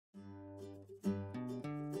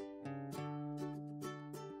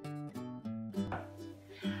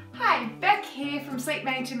Hi, Beck here from Sleep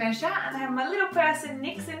Made to Measure, and I have my little person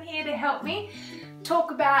Nixon here to help me talk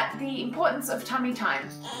about the importance of tummy time.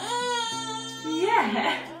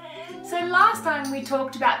 Yeah. So last time we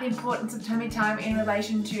talked about the importance of tummy time in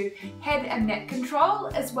relation to head and neck control,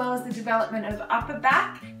 as well as the development of upper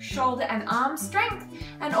back, shoulder and arm strength,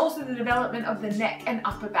 and also the development of the neck and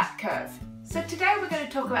upper back curve. So today we're going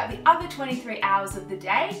to talk about the other 23 hours of the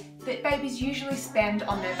day that babies usually spend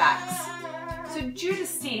on their backs. So due to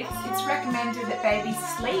SIDS, it's recommended that babies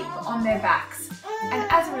sleep on their backs. And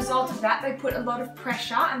as a result of that, they put a lot of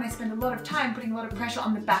pressure and they spend a lot of time putting a lot of pressure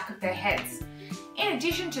on the back of their heads. In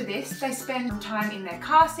addition to this, they spend time in their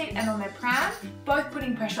car seat and on their pram, both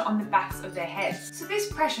putting pressure on the backs of their heads. So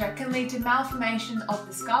this pressure can lead to malformation of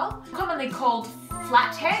the skull, commonly called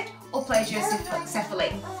flathead or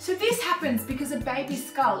plagiocephaly. So this happens because a baby's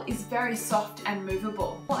skull is very soft and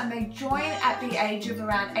movable, and they join at the age of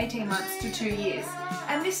around 18 months to 2 years.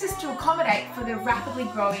 And this is to accommodate for the rapidly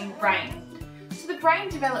growing brain. So the brain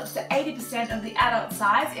develops to 80% of the adult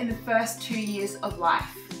size in the first 2 years of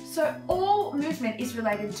life. So all movement is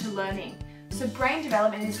related to learning. So brain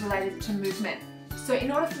development is related to movement. So in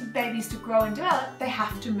order for babies to grow and develop, they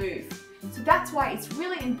have to move. So that's why it's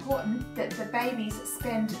really important that the babies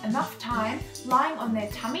spend enough time lying on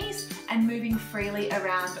their tummies and moving freely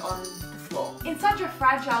around on the floor. In such a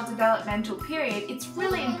fragile developmental period, it's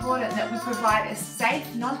really important that we provide a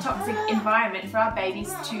safe, non-toxic environment for our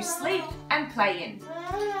babies to sleep and play in.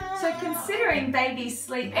 So considering babies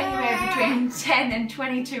sleep anywhere between 10 and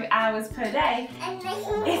 22 hours per day,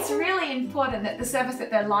 it's really important that the surface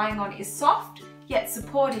that they're lying on is soft, yet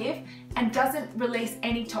supportive, and doesn't release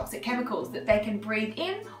any toxic chemicals that they can breathe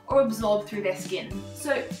in or absorb through their skin.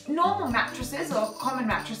 So normal mattresses or common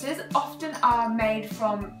mattresses often are made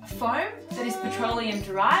from foam that is petroleum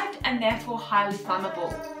derived and therefore highly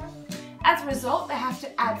flammable. As a result, they have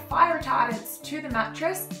to add fire retardants to the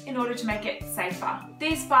mattress in order to make it safer.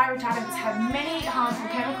 These fire retardants have many harmful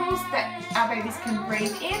chemicals that our babies can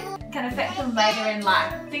breathe in, can affect them later in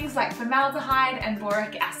life. Things like formaldehyde and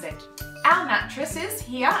boric acid. Our mattresses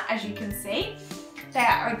here, as you can see, they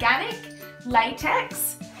are organic,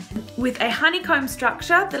 latex, with a honeycomb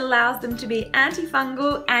structure that allows them to be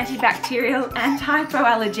antifungal, antibacterial and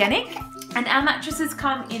hypoallergenic. And our mattresses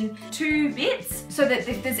come in 2 bits so that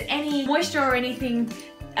if there's any moisture or anything,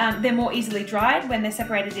 they're more easily dried when they're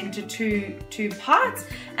separated into two parts.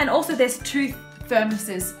 And also there's 2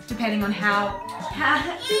 thermoses depending on how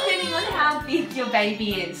big your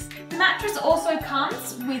baby is. The mattress also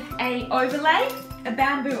comes with a overlay, a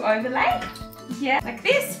bamboo overlay, yeah, like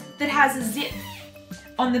this, that has a zip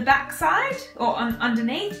on the back side or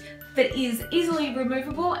underneath that is easily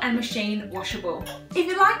removable and machine washable. If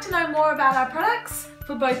you'd like to know more about our products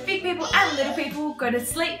for both big people and little people, go to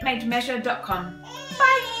sleepmadetomeasure.com.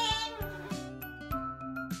 Bye!